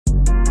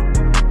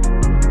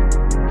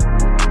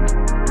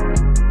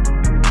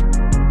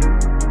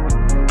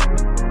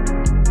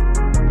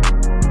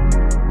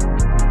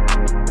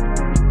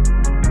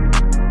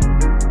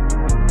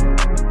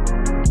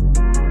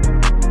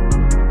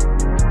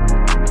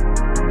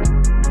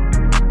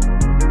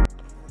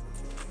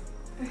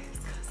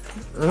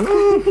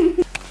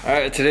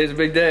Alright, today's a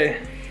big day.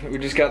 We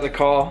just got the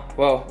call.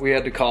 Well, we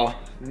had to call.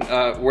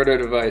 Word of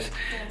advice.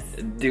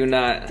 Yes. Don't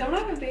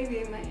have a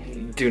baby in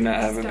Miami. Do not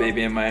have a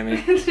baby in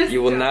Miami.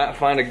 You will not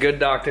find a good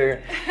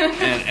doctor,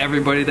 and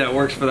everybody that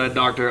works for that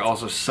doctor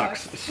also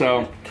sucks.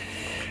 So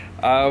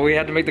we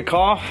had to make the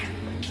call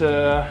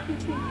to...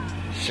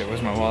 Shit,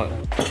 where's my wallet?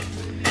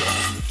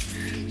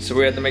 So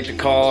we had to make the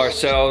call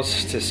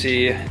ourselves to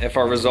see if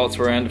our results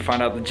were in, to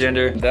find out the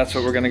gender. That's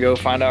what we're gonna go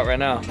find out right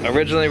now.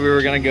 Originally we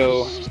were gonna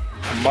go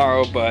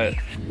tomorrow, but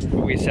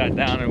we sat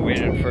down and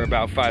waited for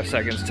about 5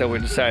 seconds till we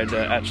decided to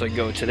actually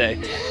go today.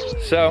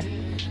 So,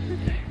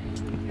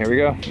 here we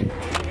go.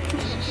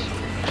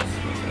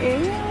 Ew.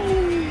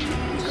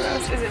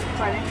 Gross. Is it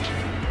recording?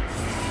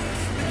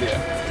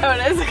 Yeah. Oh,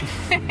 it is?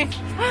 Okay.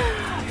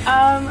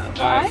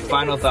 Alright,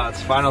 final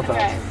thoughts.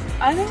 Okay.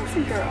 I think it's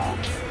a girl.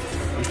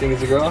 You think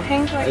it's a girl?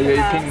 Pink like the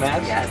mask. Pink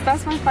mask? Yes,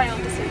 that's my final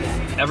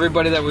decision.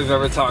 Everybody that we've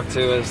ever talked to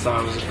has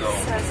thought it was a girl.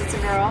 Says it's a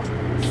girl.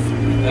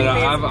 And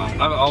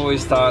I've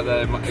always thought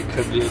that it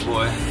could be a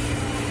boy.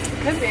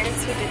 Could be,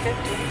 it's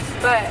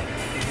 50-50. But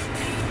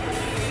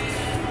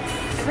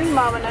I think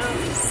Mama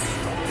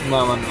knows.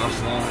 Mama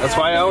knows now. That's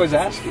why I always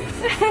ask you.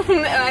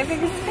 And I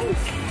think it's pink.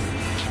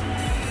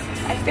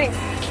 I think.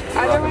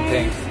 Either way,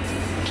 pink.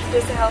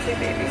 just a healthy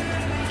baby.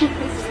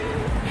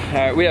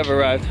 Alright, we have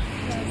arrived.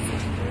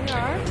 Yes, we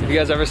are. If you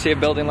guys ever see a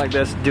building like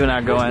this, do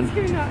not go in.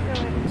 Do not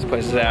go in. This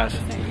place is ass.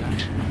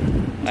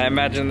 I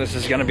imagine this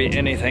is gonna be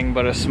anything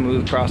but a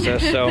smooth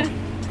process, so. So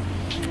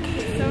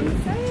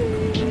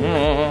excited.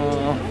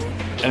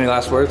 Any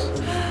last words?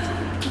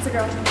 It's a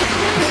girl.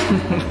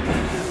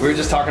 We were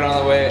just talking on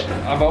the way.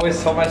 I've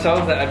always told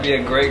myself that I'd be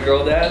a great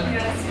girl dad.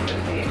 Yes, you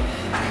would be.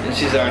 And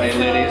she's already a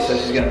lady, so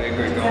she's gonna be a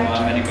great girl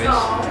mom anyways.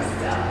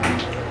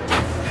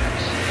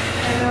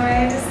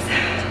 Anyways,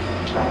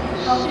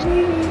 healthy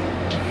baby.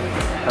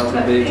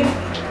 Healthy baby.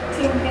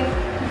 Team pink.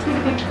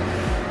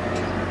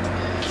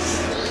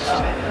 Oh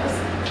my goodness.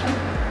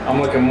 I'm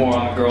looking more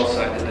on the girl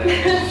side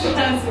today. So.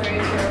 That's very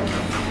true.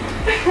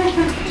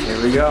 Here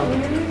we go.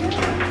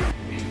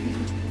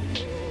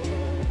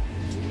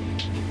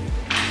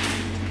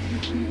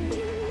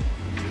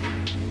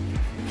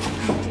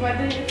 What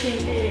do you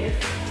think it is?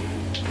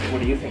 What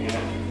do you think it is?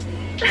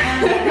 I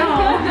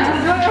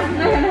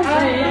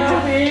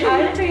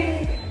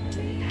think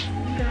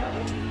girl.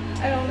 I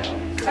don't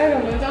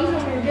know. Don't tell me.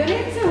 You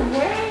need to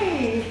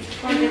wait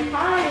for the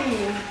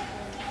time.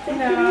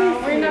 No,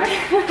 we're not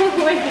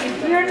gonna wait.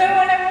 You're not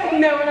gonna wait?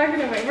 No, we're not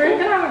gonna wait. We're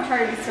gonna have a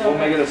party, so we'll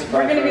make it a surprise.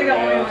 we're gonna be the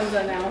only else. ones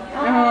that know.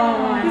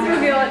 He's gonna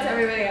reveal it to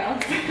everybody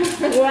else.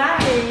 Why?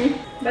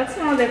 That's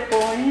not the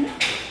point.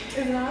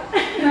 Is not?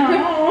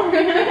 No.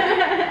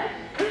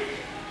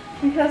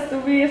 It has to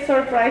be a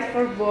surprise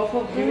for both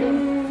of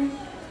you.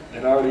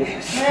 It already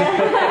is.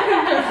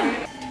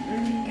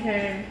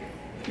 Okay.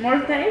 More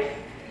tape?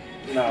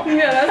 No.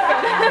 Yeah, that's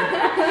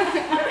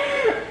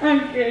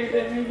Okay,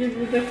 let me give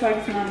you the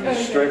fax number.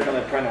 Straight from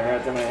the printer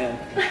right to my hand.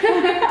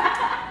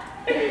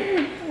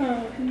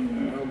 Oh.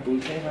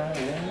 Bouquet,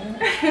 man.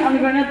 I'm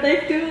gonna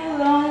take too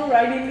long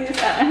writing this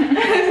down.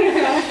 No,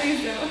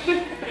 please don't.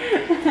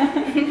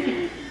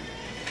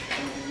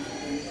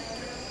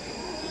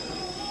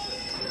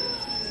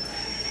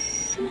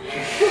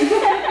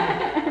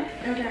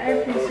 Okay, I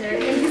appreciate it.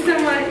 Thank you so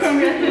much.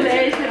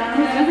 Congratulations.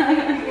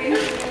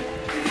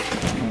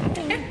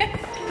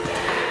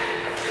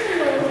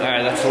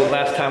 Alright, that's the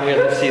last time we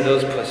have to see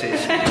those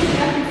pussies.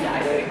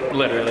 Exactly.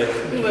 Literally.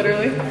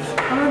 Literally.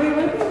 I'm gonna be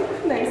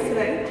looking nice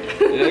today.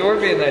 They were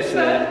being nice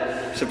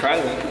today.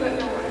 Surprising.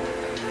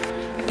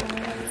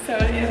 So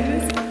in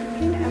this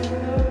fucking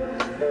envelope.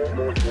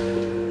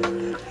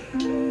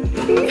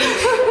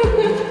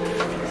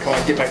 Come on,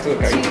 get back to the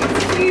car.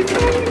 Please, go.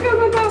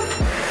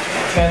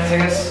 It's gonna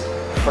take us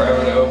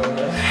forever to open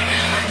this.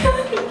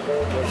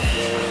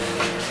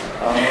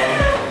 Oh,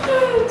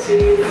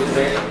 jeez.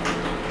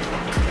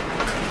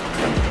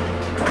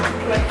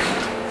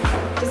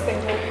 Just think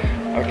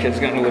Our kid's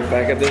gonna look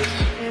back at this.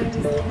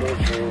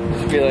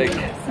 Just be like,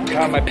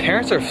 God, my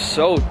parents are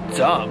so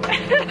dumb. so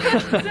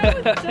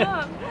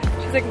dumb.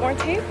 She's like, more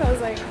tape? I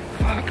was like,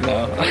 fuck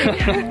no.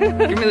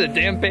 Give me the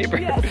damn paper.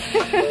 yes.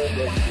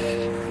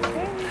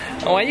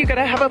 Oh, why you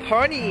gotta have a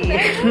party?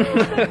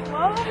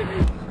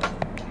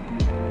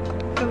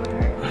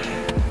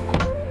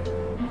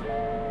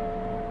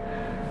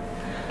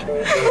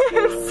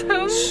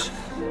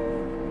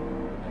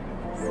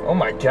 Oh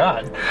my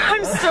god.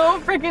 I'm so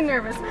freaking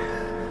nervous.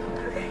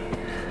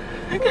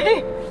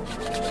 Okay.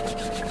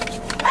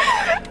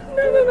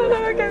 No,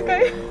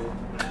 okay.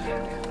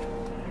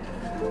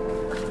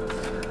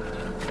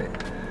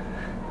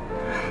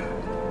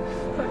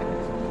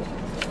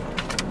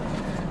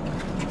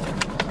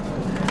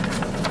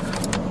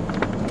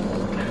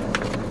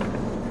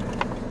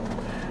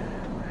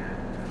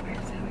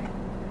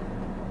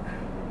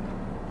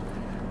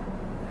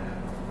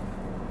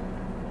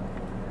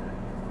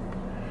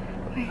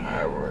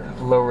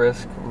 Low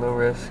risk, low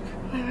risk.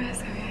 Low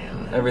risk,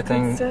 okay.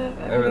 Everything's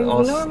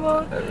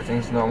normal.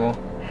 Everything's normal. So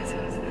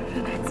it's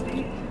the next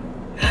page.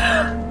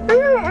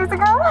 It's a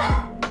girl.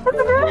 It's It's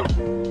a girl!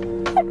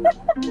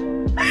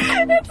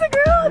 It's a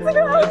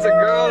girl! It's a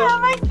girl! Oh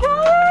my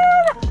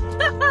god!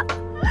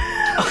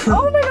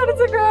 Oh my god, it's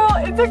a girl!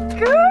 It's a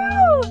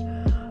girl!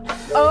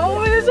 Oh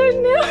my gosh, I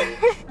knew it!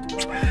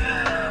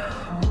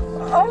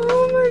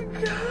 Oh my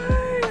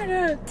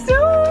god! So...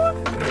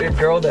 You're a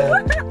girl dad.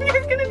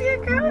 You're gonna be a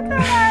girl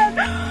dad!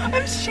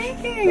 I'm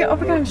shaking! Oh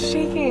my god, I'm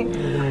shaking!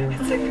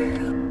 It's a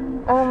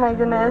girl! Oh my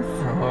goodness.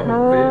 Oh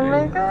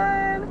my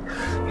god.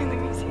 Wait, let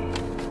me see.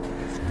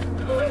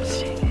 Oh, I'm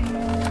shaking.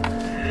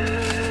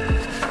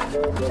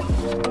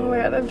 Oh my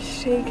god, I'm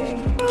shaking.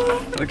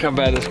 Look how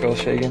bad this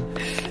girl's shaking.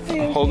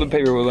 Hold the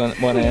paper with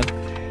one hand.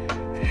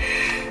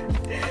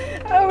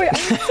 Oh wait, I'm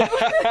so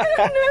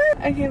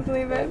I can't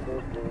believe it.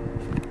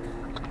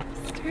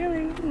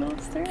 Sterling, no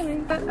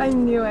Sterling. I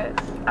knew it.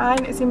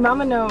 I see,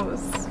 Mama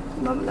knows.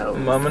 Mama knows.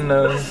 Mama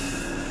knows.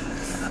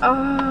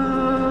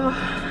 Oh.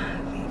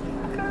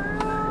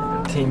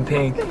 Team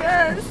Pink.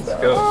 Yes.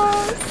 Let's go.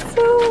 Oh,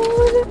 so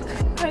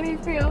how do you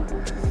feel?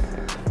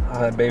 Oh,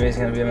 that baby's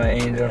gonna be my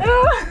angel.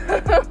 Oh.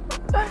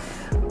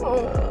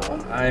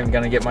 I am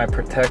gonna get my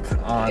protect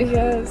on.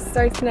 Yes,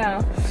 starts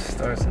now.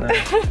 Starts now.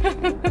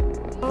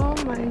 Oh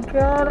my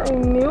god, I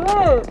knew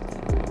it.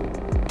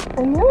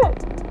 I knew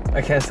it.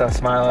 I can't stop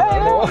smiling. I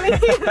know, me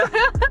neither.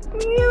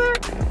 Me neither.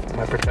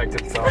 My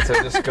protective thoughts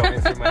are just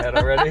going through my head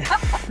already.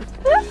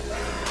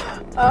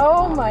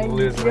 Oh my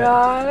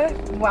god.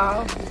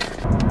 Wow.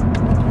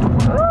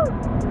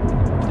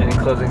 Any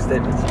closing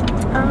statements?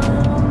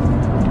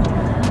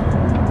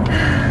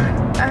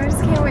 I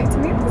just can't wait to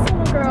meet this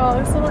little girl,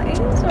 this little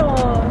angel.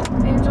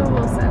 Angel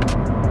Wilson.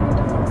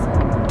 Angel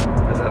Wilson.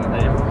 Is that a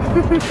name?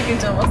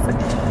 Angel Wilson.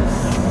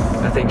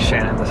 I think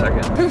Shannon the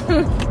second.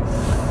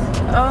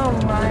 Oh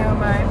my, oh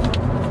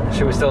my.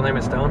 Should we still name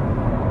it Stone?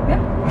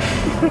 Yeah.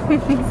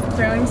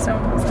 Throwing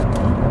Stone Wilson.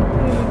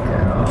 There you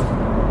go.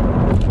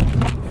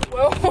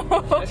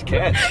 Whoa. Nice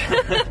catch.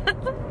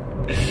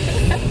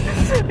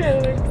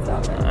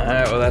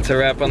 Alright, well that's a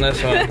wrap on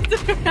this one.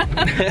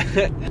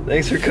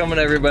 Thanks for coming,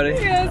 everybody.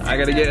 Yes, I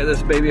gotta get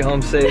this baby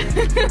home safe.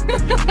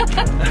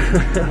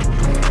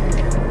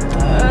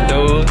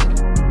 Those